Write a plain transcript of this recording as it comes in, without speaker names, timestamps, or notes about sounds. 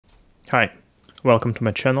Hi, welcome to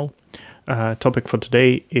my channel. Topic for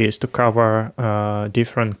today is to cover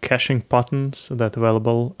different caching patterns that are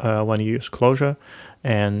available when you use Clojure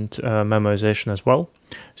and memoization as well.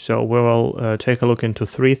 So we will take a look into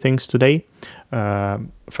three things today.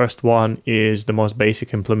 First one is the most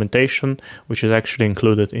basic implementation, which is actually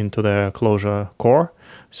included into the Clojure core.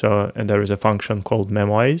 So there is a function called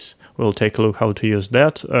Memoize. We'll take a look how to use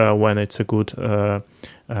that, when it's a good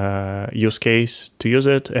use case to use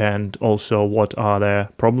it, and also what are the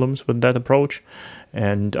problems with that approach.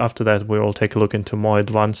 And after that, we will take a look into more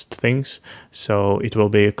advanced things. So it will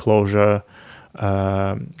be clojure.core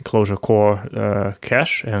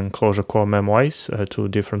cache and clojure.core.memoize, two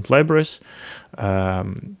different libraries.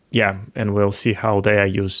 And we'll see how they are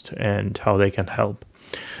used and how they can help.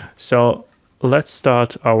 So let's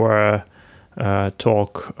start our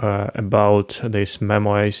talk about this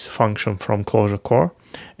memoize function from Clojure core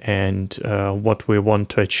and what we want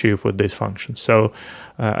to achieve with this function. So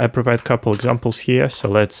I provide a couple examples here. So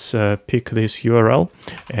let's pick this URL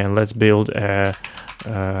and let's build a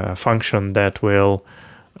function that will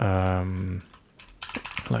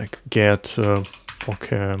get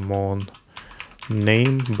Pokemon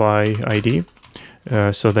name by ID.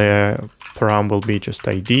 So the param will be just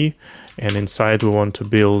ID, and inside we want to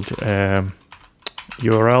build a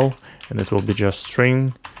URL, and it will be just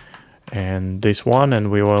string and this one,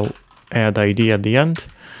 and we will add ID at the end.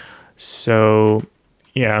 So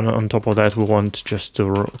yeah, and on top of that we want just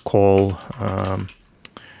to call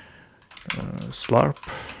slurp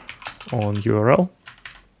on URL.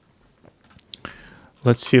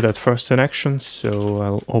 Let's see that first in action. So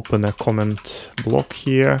I'll open a comment block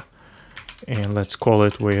here and let's call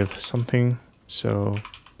it with something. So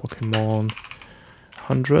Pokemon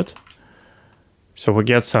 100. So we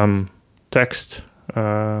get some text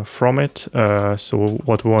from it. So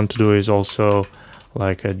what we want to do is also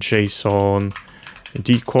like a JSON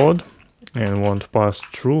decode, and we want to pass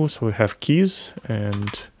through. So we have keys, and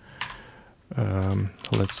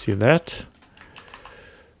let's see that.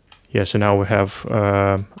 Yeah, so now we have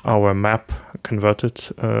our map converted,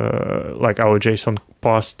 like our JSON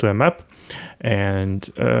passed to a map. And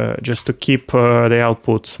just to keep the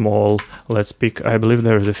output small, let's pick, I believe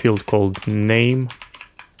there is a field called name.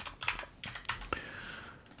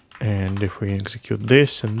 And if we execute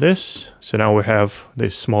this and this, so now we have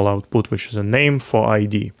this small output, which is a name for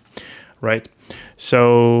ID, right?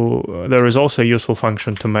 So there is also a useful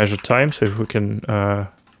function to measure time. So if we can,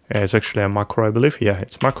 it's actually a macro, I believe. Yeah,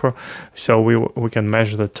 it's macro. So we can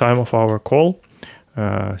measure the time of our call.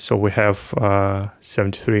 So we have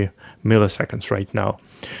 73 milliseconds right now.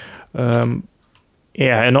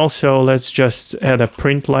 And also let's just add a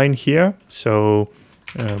print line here. So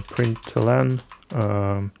println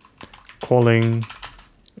calling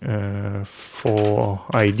for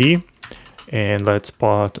ID, and let's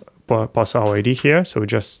pass our ID here. So we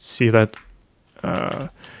just see that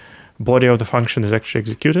body of the function is actually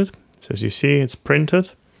executed. So as you see, it's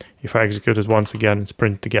printed. If I execute it once again, it's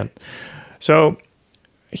printed again. So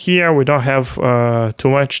here we don't have too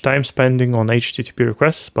much time spending on HTTP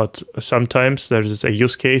requests, but sometimes there's a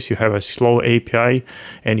use case, you have a slow API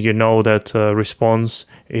and you know that response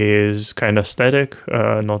is kind of static,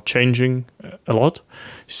 not changing a lot.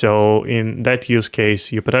 So in that use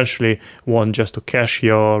case, you potentially want just to cache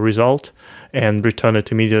your result and return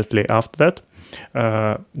it immediately after that.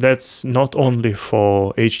 That's not only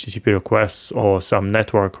for HTTP requests or some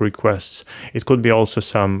network requests. It could be also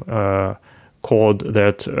some code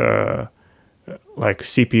that like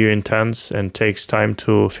CPU intense and takes time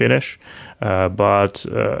to finish, but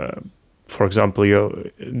for example,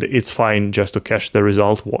 it's fine just to cache the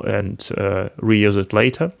result and reuse it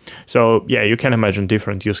later. So yeah, you can imagine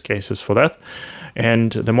different use cases for that,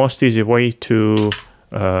 and the most easy way to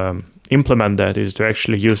implement that is to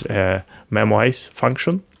actually use a memoize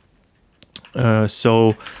function.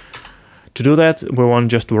 So to do that, we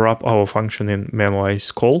want just to wrap our function in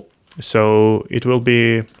memoize call. So it will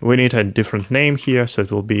be, we need a different name here. So it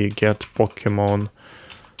will be get Pokemon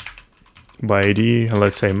by ID, and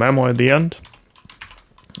let's say memo at the end.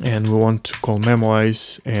 And we want to call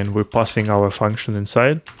memoize, and we're passing our function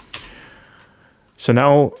inside. So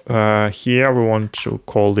now here we want to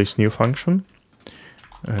call this new function.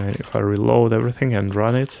 If I reload everything and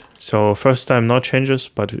run it. So first time no changes,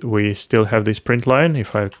 but we still have this print line.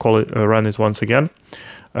 If I call it, run it once again,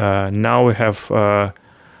 now we have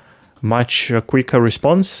much quicker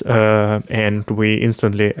response, and we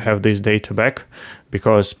instantly have this data back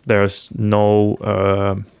because there's no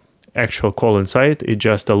actual call inside. It's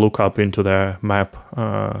just a lookup into the map,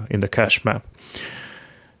 in the cache map.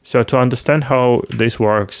 So to understand how this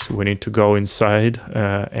works, we need to go inside,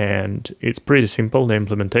 and it's pretty simple, the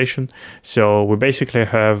implementation. So we basically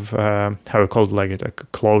have, how we call it, like a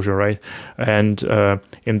clojure, right? And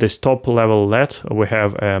in this top level let, we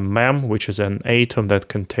have a mem, which is an atom that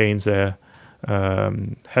contains a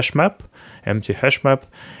hash map, empty hash map.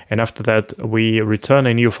 And after that, we return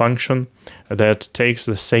a new function that takes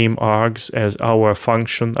the same args as our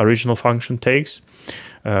function, original function takes.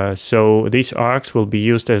 So these args will be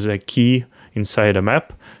used as a key inside a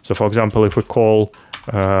map. So for example, if we call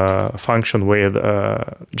a function with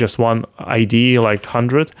just one ID, like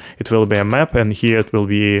 100, it will be a map, and here it will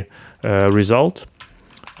be a result.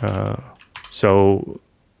 So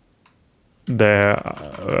the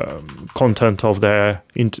content of the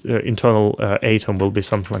internal atom will be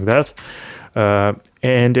something like that.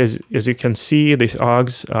 And as you can see, these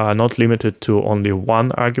args are not limited to only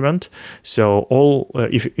one argument. So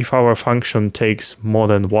if our function takes more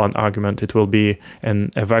than one argument, it will be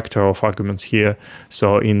a vector of arguments here.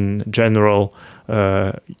 So in general,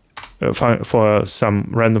 for some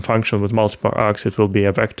random function with multiple args, it will be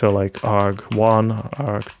a vector like arg1,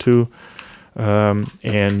 arg2,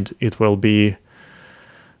 and it will be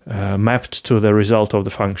mapped to the result of the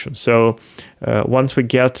function. So once we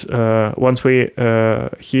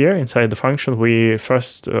here inside the function, we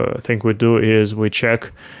first thing we do is we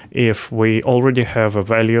check if we already have a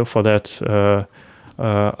value for that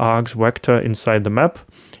args vector inside the map.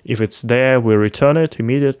 If it's there, we return it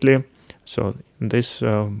immediately. So this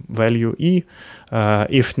value e.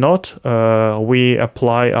 If not, we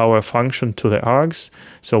apply our function to the args.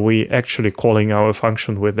 So we actually calling our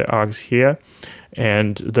function with the args here.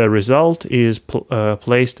 And the result is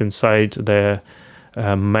placed inside the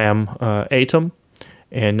mem atom,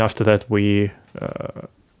 and after that the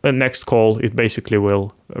next call, it basically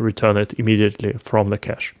will return it immediately from the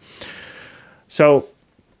cache. So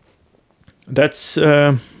that's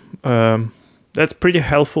pretty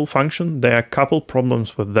helpful function. There are a couple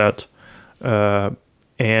problems with that,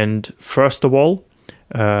 and first of all,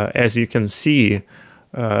 as you can see,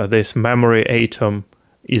 this memory atom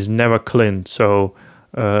is never cleaned. So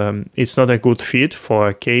it's not a good fit for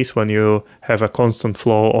a case when you have a constant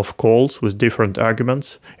flow of calls with different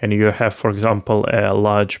arguments, and you have, for example, a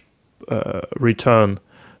large return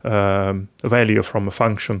value from a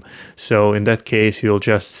function. So in that case, you'll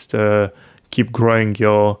just keep growing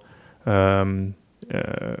your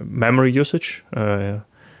memory usage.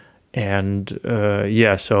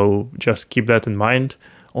 Yeah, so just keep that in mind.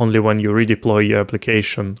 Only when you redeploy your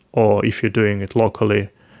application, or if you're doing it locally,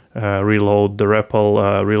 reload the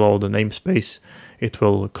REPL, reload the namespace, it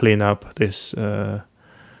will clean up this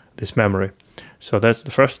this memory. So that's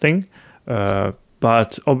the first thing.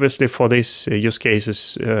 But obviously for these use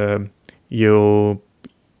cases, you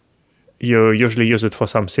usually use it for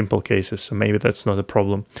some simple cases, so maybe that's not a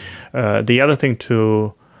problem. The other thing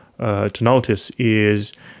to notice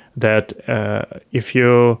is that if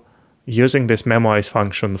you're using this memoize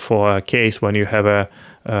function for a case when you have a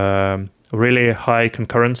really high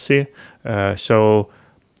concurrency, so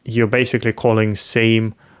you're basically calling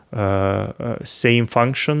same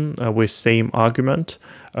function with same argument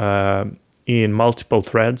in multiple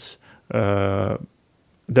threads,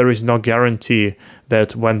 there is no guarantee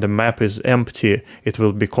that when the map is empty, it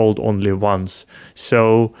will be called only once.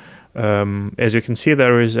 So as you can see,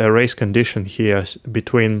 there is a race condition here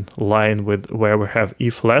between line with where we have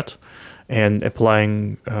if let and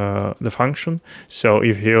applying the function. So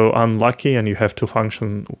if you're unlucky and you have two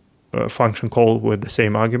function call with the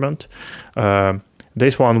same argument,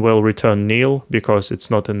 this one will return nil because it's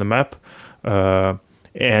not in the map,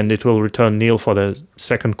 and it will return nil for the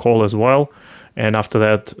second call as well. And after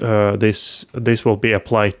that, this will be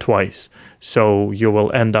applied twice. So you will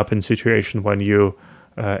end up in a situation when you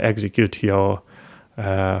execute your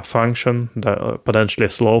function, the potentially a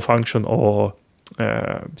slow function or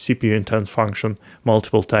CPU intense function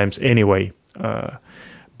multiple times anyway.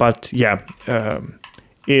 But yeah,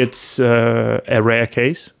 it's a rare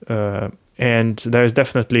case, and there's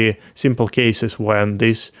definitely simple cases when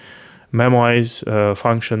this memoize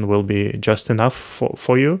function will be just enough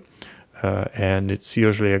for you, and it's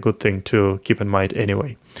usually a good thing to keep in mind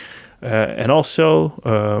anyway. And also,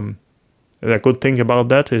 the good thing about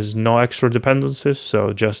that is no extra dependencies,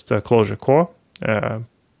 so just Clojure core.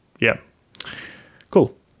 Yeah,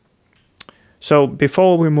 cool. So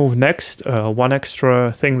before we move next, one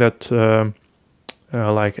extra thing that,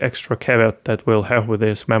 like extra caveat that we'll have with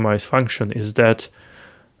this memoize function is that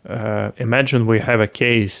imagine we have a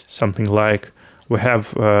case, something like we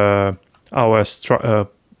have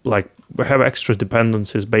we have extra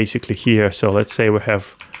dependencies basically here. So let's say we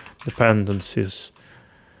have dependencies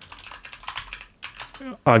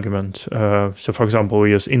argument. So for example,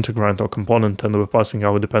 we use integrand or component and we're passing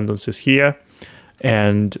our dependencies here.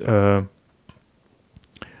 And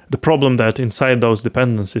the problem that inside those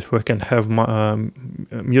dependencies, we can have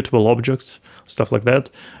mutable objects, stuff like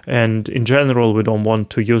that. And in general, we don't want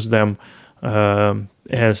to use them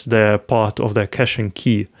as the part of the caching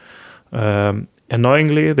key.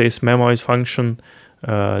 Annoyingly, this memoize function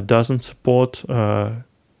doesn't support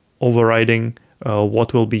overriding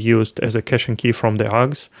what will be used as a caching key from the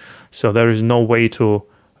args. So there is no way to,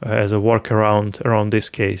 as a workaround around this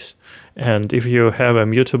case. And if you have a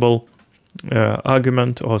mutable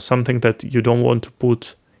argument or something that you don't want to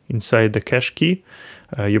put inside the cache key,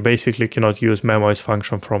 you basically cannot use memoize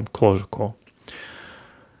function from Clojure core.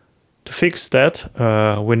 To fix that,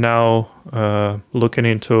 we're now looking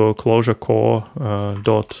into clojure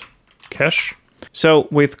core.cache. So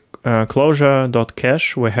with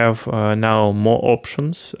clojure.cache, we have now more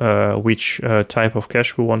options, which type of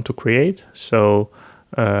cache we want to create. So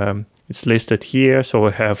it's listed here. So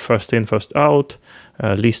we have first in, first out,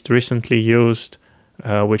 least recently used,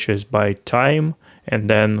 which is by time, and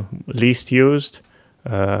then least used,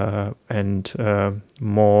 and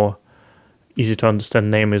more easy to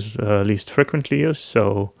understand name is least frequently used.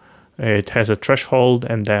 So it has a threshold,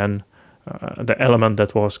 and then the element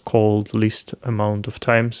that was called least amount of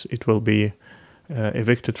times, it will be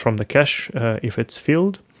evicted from the cache if it's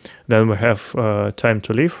filled. Then we have time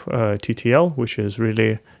to live, TTL, which is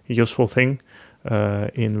really a useful thing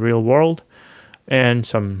in real world, and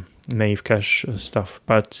some naive cache stuff.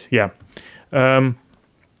 But yeah, there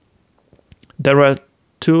are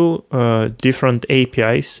two different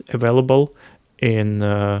APIs available in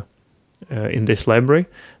this library.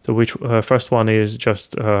 So which first one is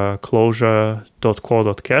just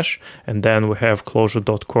clojure.core.cache, and then we have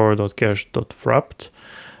clojure.core.cache.wrapped.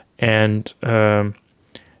 And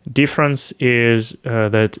difference is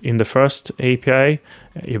that in the first API,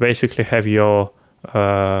 you basically have your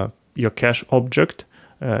cache object,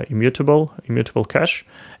 immutable cache,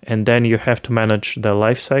 and then you have to manage the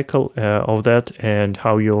lifecycle of that and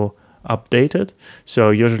how you update it. So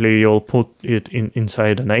usually you'll put it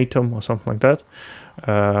inside an atom or something like that.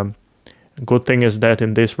 Good thing is that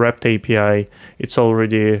in this wrapped API, it's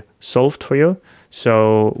already solved for you.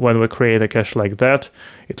 So when we create a cache like that,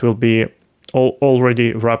 it will be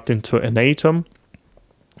already wrapped into an atom.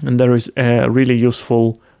 And there is a really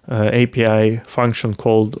useful API function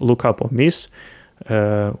called lookup or miss,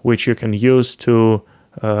 which you can use to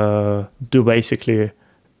do basically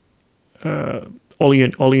all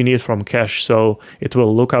you need from cache. So it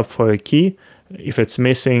will look up for a key. If it's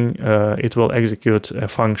missing, it will execute a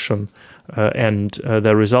function, and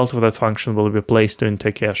the result of that function will be placed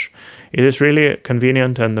into cache. It is really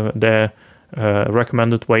convenient and the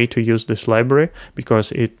recommended way to use this library,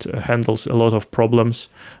 because it handles a lot of problems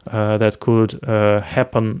that could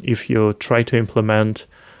happen if you try to implement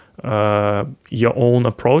your own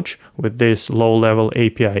approach with this low-level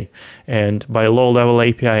API. And by low-level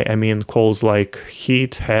API, I mean calls like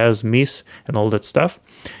hit, has, miss, and all that stuff.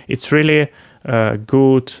 It's really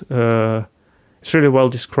good. It's really well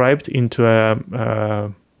described into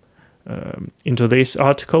this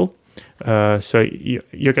article. So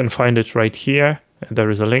you can find it right here.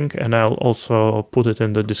 There is a link, and I'll also put it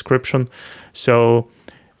in the description. So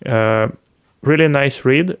really nice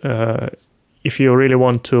read. If you really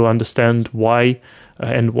want to understand why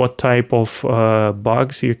and what type of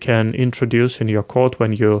bugs you can introduce in your code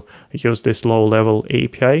when you use this low-level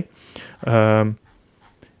API.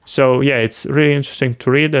 So yeah, it's really interesting to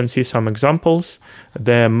read and see some examples.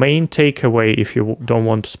 The main takeaway, if you don't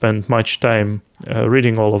want to spend much time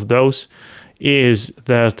reading all of those, is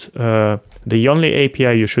that the only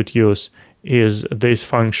API you should use is this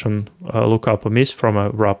function lookup or miss from a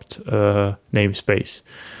wrapped namespace.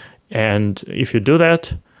 And if you do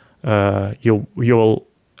that, you'll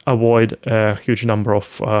avoid a huge number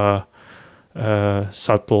of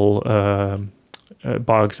subtle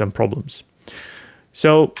bugs and problems.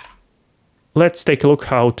 So let's take a look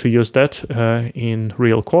how to use that in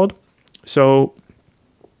real code. So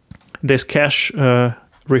this cache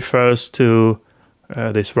refers to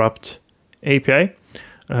this wrapped API.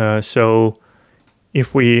 So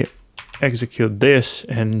if we execute this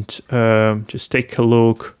and just take a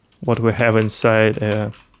look what we have inside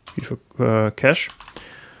cache,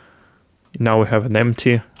 now we have an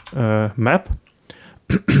empty map.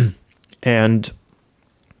 And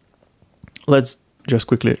let's just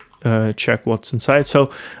quickly check what's inside.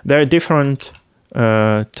 So there are different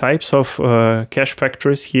types of cache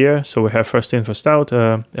factories here. So we have first in, first out,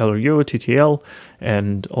 LRU, TTL,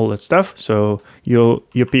 and all that stuff. So you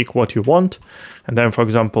pick what you want. And then, for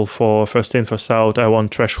example, for first in, first out, I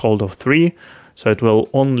want threshold of 3. So it will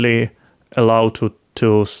only allow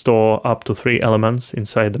to store up to 3 elements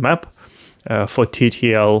inside the map. For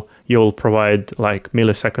TTL, you'll provide like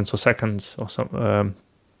milliseconds or seconds or some,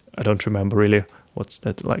 I don't remember really what's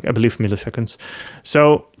that like, I believe milliseconds.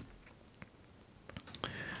 So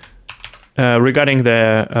regarding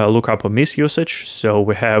the lookup or miss usage, so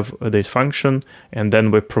we have this function, and then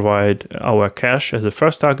we provide our cache as a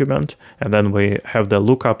first argument, and then we have the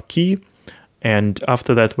lookup key, and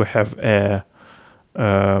after that we have a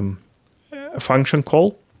function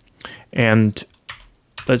call. And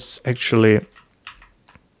let's actually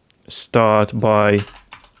start by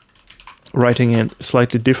writing it a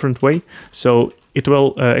slightly different way. So it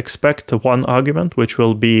will expect one argument, which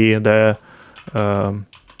will be the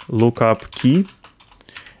lookup key,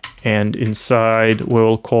 and inside we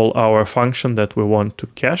will call our function that we want to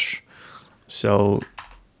cache. So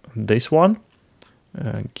this one,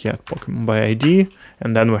 get Pokemon by ID,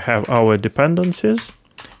 and then we have our dependencies,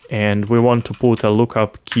 and we want to put a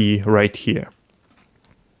lookup key right here.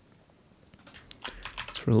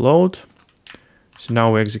 Let's reload. So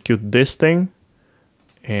now we execute this thing,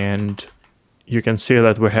 and you can see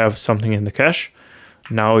that we have something in the cache.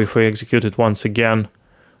 Now if we execute it once again,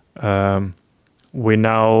 we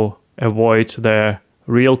now avoid the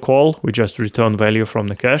real call. We just return value from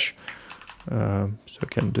the cache. So we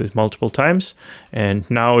can do it multiple times. And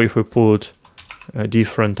now if we put a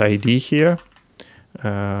different ID here,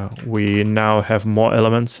 we now have more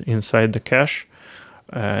elements inside the cache.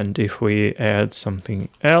 And if we add something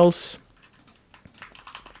else,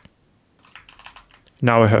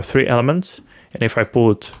 now we have 3 elements. And if I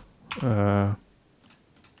put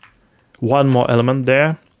one more element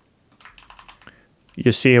there,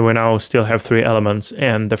 you see we now still have 3 elements,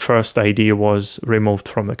 and the first ID was removed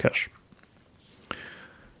from the cache.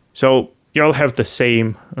 So you'll have the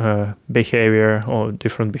same behavior or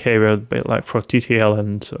different behavior like for TTL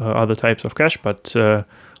and other types of cache, but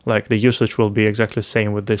like the usage will be exactly the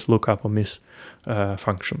same with this lookup or miss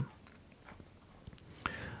function.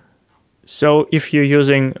 So if you're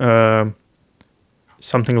using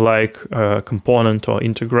something like a component or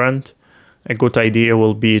integrand, a good idea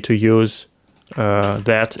will be to use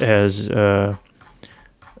that as to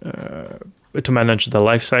manage the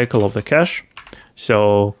life cycle of the cache.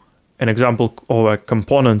 So an example of a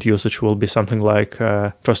component usage will be something like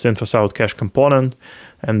first in, first out cache component,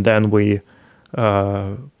 and then we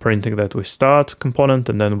printing that we start component,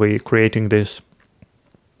 and then we creating this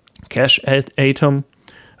cache atom.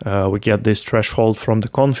 We get this threshold from the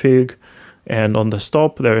config, and on the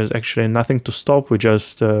stop there is actually nothing to stop. We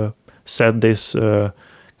just set this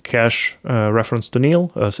cache reference to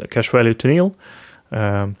nil, cache value to nil.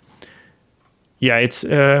 Yeah,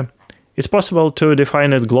 it's possible to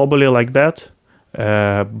define it globally like that,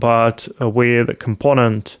 but with a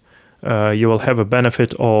component, you will have a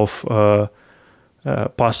benefit of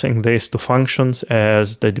passing this to functions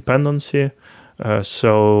as the dependency.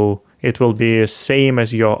 So it will be the same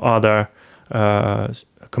as your other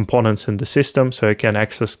components in the system, so you can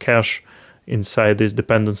access cache inside this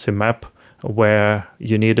dependency map where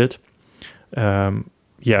you need it.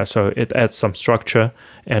 Yeah, so it adds some structure,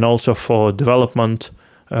 and also for development,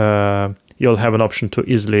 you'll have an option to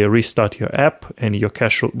easily restart your app, and your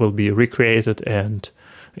cache will be recreated, and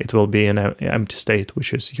it will be in an empty state,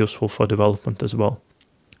 which is useful for development as well.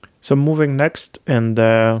 So moving next, and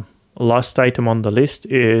the last item on the list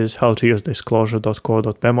is how to use this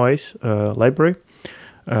clojure.core.memoize library.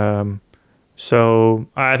 So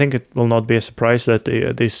I think it will not be a surprise that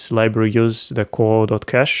this library uses the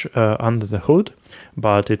core.cache under the hood,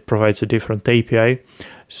 but it provides a different API.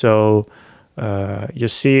 So you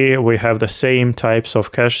see we have the same types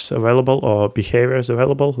of caches available or behaviors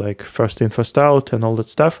available, like first in, first out and all that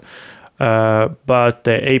stuff. But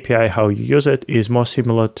the API, how you use it, is more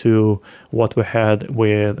similar to what we had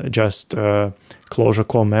with just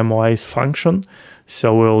clojure.core.memoize function.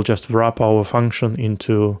 So we'll just wrap our function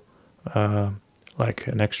into like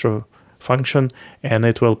an extra function, and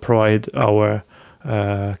it will provide our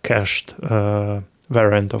cached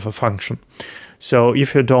variant of a function. So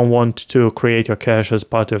if you don't want to create your cache as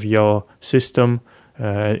part of your system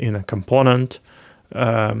in a component,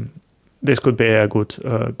 this could be a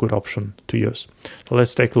good option to use. So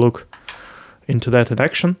let's take a look into that in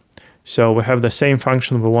action. So we have the same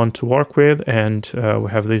function we want to work with, and we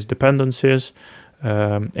have these dependencies,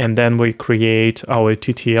 and then we create our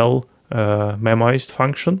TTL memoized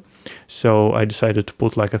function. So I decided to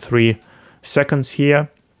put like a 3 seconds here.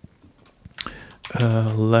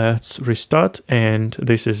 Let's restart, and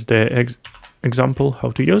this is the example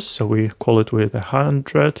how to use. So we call it with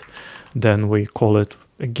 100, then we call it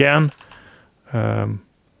again,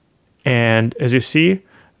 and as you see,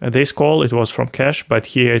 this call, it was from cache, but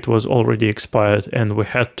here it was already expired, and we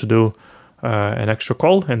had to do an extra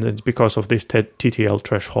call, and it's because of this TTL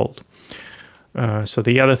threshold. So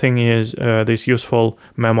the other thing is this useful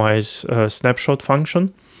Memoize snapshot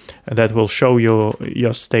function that will show you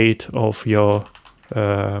your state of your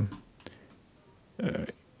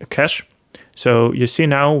cache. So you see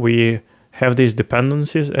now we have these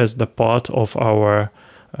dependencies as the part of our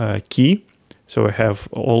key. So we have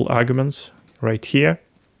all arguments right here.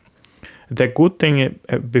 The good thing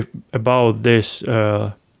about this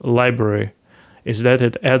library is that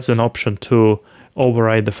it adds an option to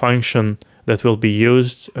override the function that will be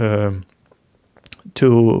used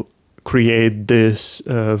to create this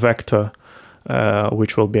vector,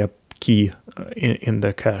 which will be a key in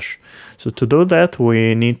the cache. So to do that,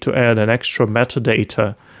 we need to add an extra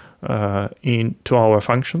metadata into our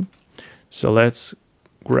function. So let's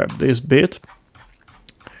grab this bit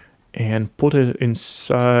and put it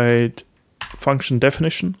inside function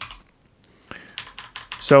definition.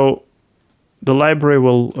 So the library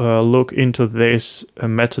will look into this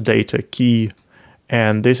metadata key,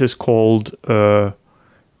 and this is called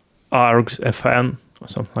args_fn or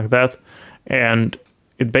something like that, and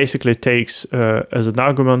it basically takes as an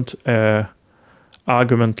argument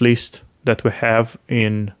list that we have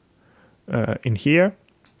in here,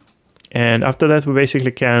 and after that we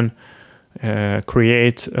basically can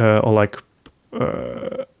create or like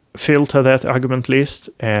filter that argument list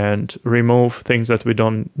and remove things that we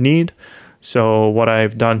don't need. So what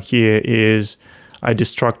I've done here is I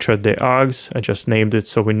destructured the args. I just named it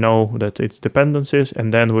so we know that it's dependencies,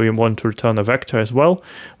 and then we want to return a vector as well,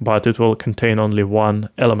 but it will contain only one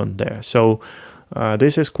element there. So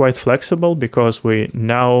this is quite flexible because we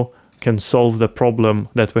now can solve the problem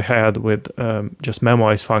that we had with just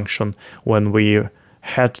Memoize function when we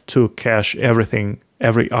had to cache everything,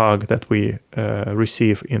 every arg that we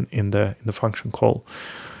receive in the function call.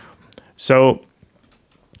 So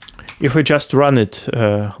if we just run it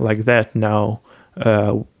like that now,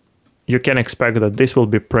 you can expect that this will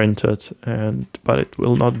be printed, but it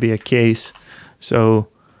will not be a case. So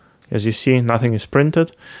as you see, nothing is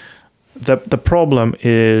printed. The problem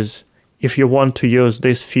is if you want to use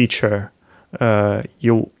this feature,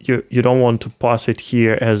 you don't want to pass it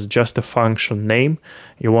here as just a function name.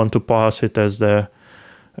 You want to pass it as the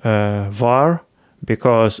var,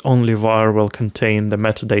 because only var will contain the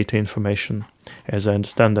metadata information, as I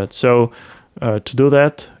understand that. So to do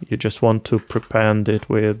that, you just want to prepend it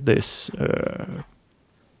with this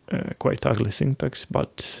quite ugly syntax,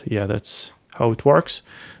 but yeah, that's how it works.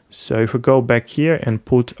 So if we go back here and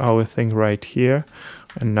put our thing right here,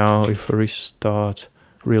 and now if we restart,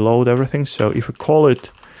 reload everything. So if we call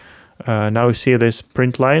it, now we see this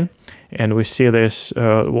print line, and we see this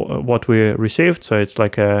what we received. So it's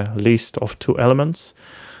like a list of 2 elements,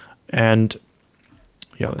 and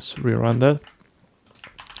yeah, let's rerun that.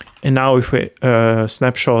 And now if we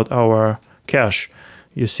snapshot our cache,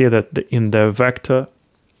 you see that in the vector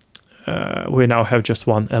we now have just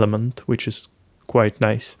one element, which is quite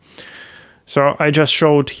nice. So I just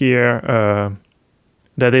showed here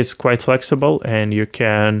that it's quite flexible, and you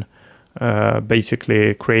can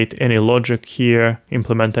basically create any logic here,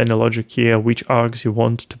 implement any logic here, which args you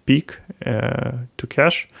want to pick to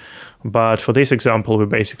cache. But for this example, we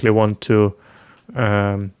basically want to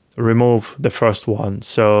remove the first one.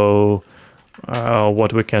 So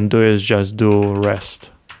what we can do is just do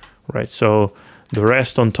rest, right? So the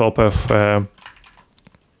rest on top of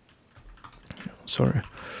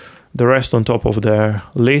the rest on top of the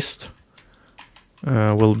list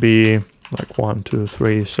will be like 1, 2,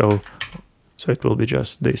 3. So it will be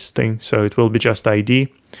just this thing. So it will be just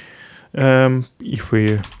ID. If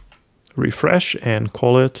we refresh and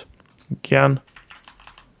call it again,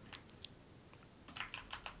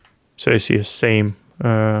 so you see a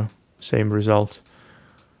same result,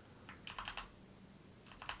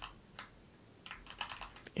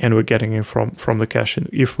 and we're getting it from the cache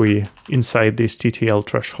if we inside this TTL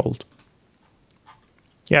threshold.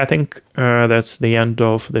 Yeah, I think that's the end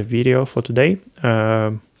of the video for today.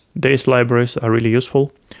 These libraries are really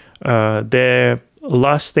useful. The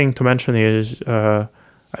last thing to mention is, I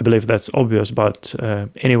believe that's obvious, but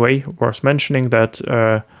anyway, worth mentioning that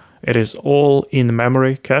it is all in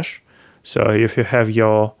memory cache. So if you have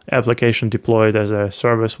your application deployed as a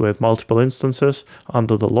service with multiple instances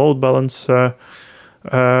under the load balancer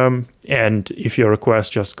And if your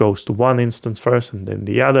request just goes to one instance first and then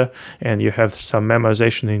the other, and you have some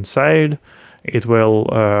memoization inside, it will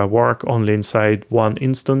work only inside one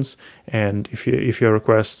instance. And if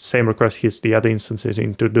your same request hits the other instance, you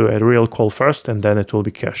need to do a real call first, and then it will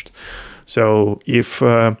be cached. So if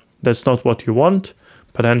that's not what you want,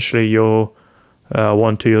 potentially you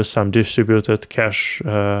want to use some distributed cache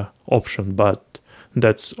option, but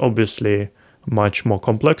that's obviously much more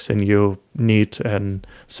complex, and you need a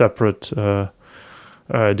separate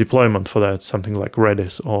deployment for that, something like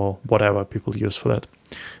Redis or whatever people use for that.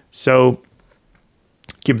 So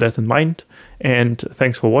keep that in mind, and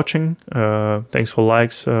thanks for watching. Thanks for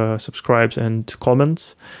likes, subscribes, and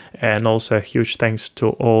comments, and also a huge thanks to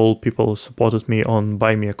all people who supported me on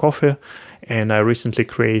Buy Me a Coffee. And I recently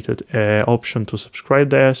created an option to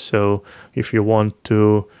subscribe there, so if you want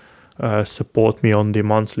to support me on the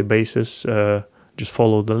monthly basis, just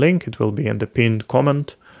follow the link. It will be in the pinned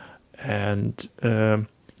comment. And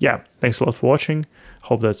yeah, thanks a lot for watching.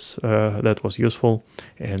 Hope that was useful,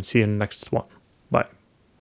 and see you in the next one.